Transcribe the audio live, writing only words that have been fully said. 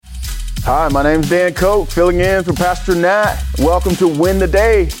Hi, my name's Dan Coke, filling in for Pastor Nat. Welcome to Win the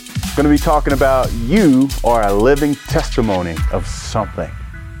Day. Going to be talking about you are a living testimony of something.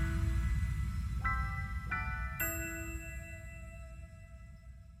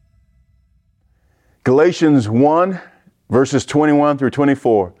 Galatians 1, verses 21 through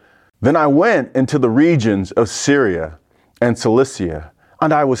 24. Then I went into the regions of Syria and Cilicia,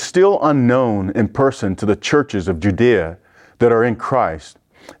 and I was still unknown in person to the churches of Judea that are in Christ.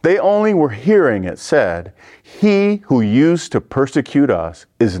 They only were hearing it said, "He who used to persecute us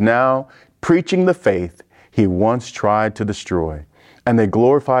is now preaching the faith he once tried to destroy," and they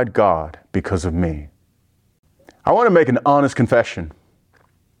glorified God because of me. I want to make an honest confession.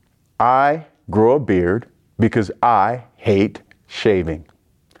 I grow a beard because I hate shaving.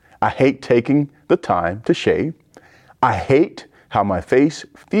 I hate taking the time to shave. I hate how my face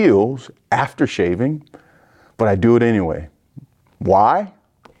feels after shaving, but I do it anyway. Why?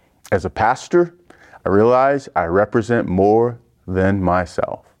 As a pastor, I realize I represent more than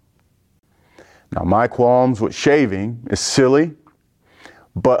myself. Now, my qualms with shaving is silly,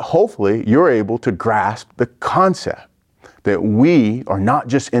 but hopefully you're able to grasp the concept that we are not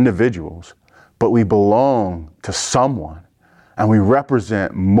just individuals, but we belong to someone and we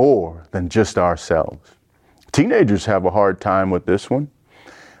represent more than just ourselves. Teenagers have a hard time with this one.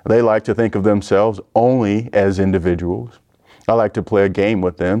 They like to think of themselves only as individuals. I like to play a game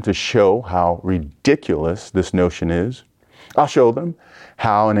with them to show how ridiculous this notion is. I'll show them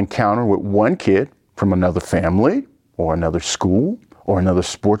how an encounter with one kid from another family or another school or another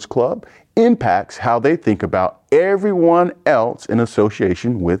sports club impacts how they think about everyone else in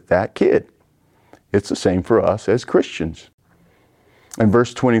association with that kid. It's the same for us as Christians. In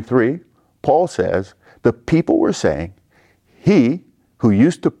verse 23, Paul says, the people were saying, "He who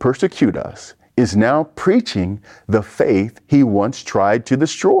used to persecute us is now preaching the faith he once tried to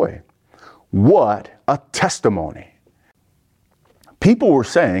destroy." What a testimony. People were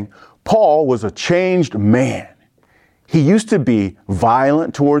saying Paul was a changed man. He used to be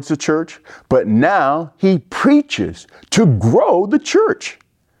violent towards the church, but now he preaches to grow the church.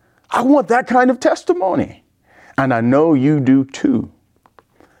 I want that kind of testimony. And I know you do too.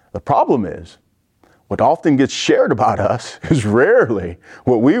 The problem is, what often gets shared about us is rarely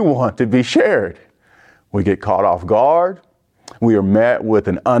what we want to be shared. We get caught off guard, we are met with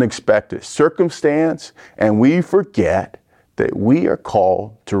an unexpected circumstance, and we forget that we are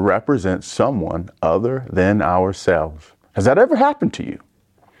called to represent someone other than ourselves. Has that ever happened to you?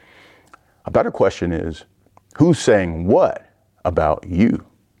 A better question is, who's saying what about you?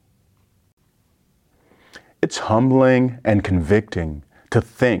 It's humbling and convicting to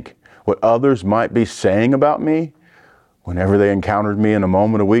think what others might be saying about me whenever they encountered me in a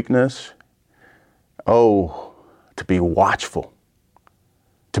moment of weakness. Oh, to be watchful,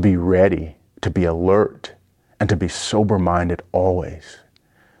 to be ready, to be alert, and to be sober-minded always.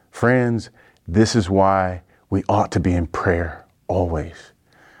 Friends, this is why we ought to be in prayer always,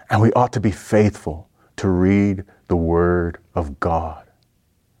 and we ought to be faithful to read the Word of God.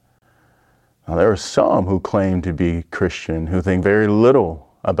 Now, there are some who claim to be Christian who think very little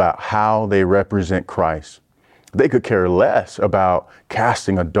about how they represent Christ. They could care less about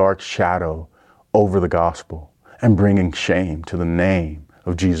casting a dark shadow over the gospel and bringing shame to the name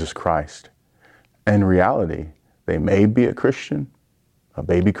of Jesus Christ. In reality, they may be a Christian, a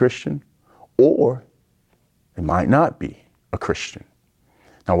baby Christian, or they might not be a Christian.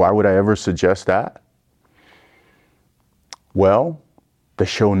 Now, why would I ever suggest that? Well, they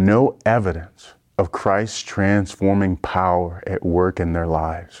show no evidence of Christ's transforming power at work in their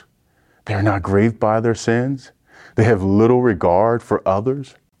lives. They are not grieved by their sins. They have little regard for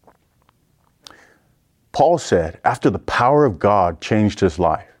others. Paul said, after the power of God changed his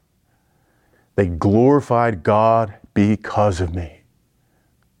life, they glorified God because of me.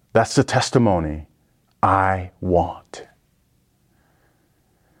 That's the testimony I want.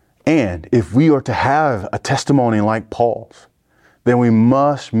 And if we are to have a testimony like Paul's, then we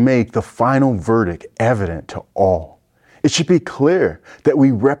must make the final verdict evident to all. It should be clear that we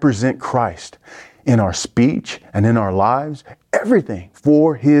represent Christ in our speech and in our lives, everything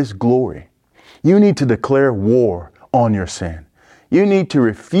for His glory. You need to declare war on your sin. You need to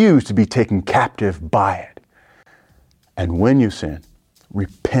refuse to be taken captive by it. And when you sin,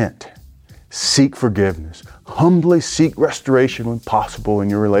 repent, seek forgiveness, humbly seek restoration when possible in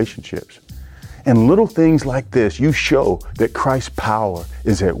your relationships. And little things like this, you show that Christ's power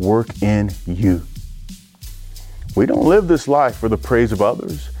is at work in you. We don't live this life for the praise of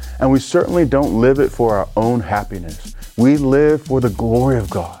others, and we certainly don't live it for our own happiness. We live for the glory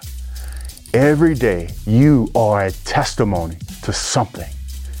of God. Every day, you are a testimony to something.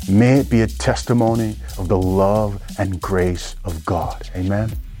 May it be a testimony of the love and grace of God.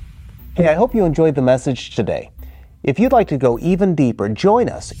 Amen. Hey, I hope you enjoyed the message today. If you'd like to go even deeper, join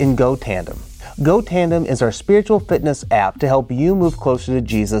us in Go Tandem. Go Tandem is our spiritual fitness app to help you move closer to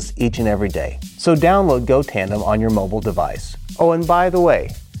Jesus each and every day. So download Go Tandem on your mobile device. Oh, and by the way,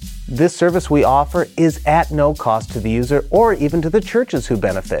 this service we offer is at no cost to the user or even to the churches who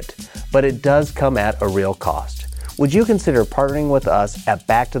benefit, but it does come at a real cost. Would you consider partnering with us at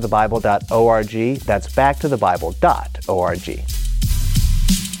backtothebible.org? That's backtothebible.org.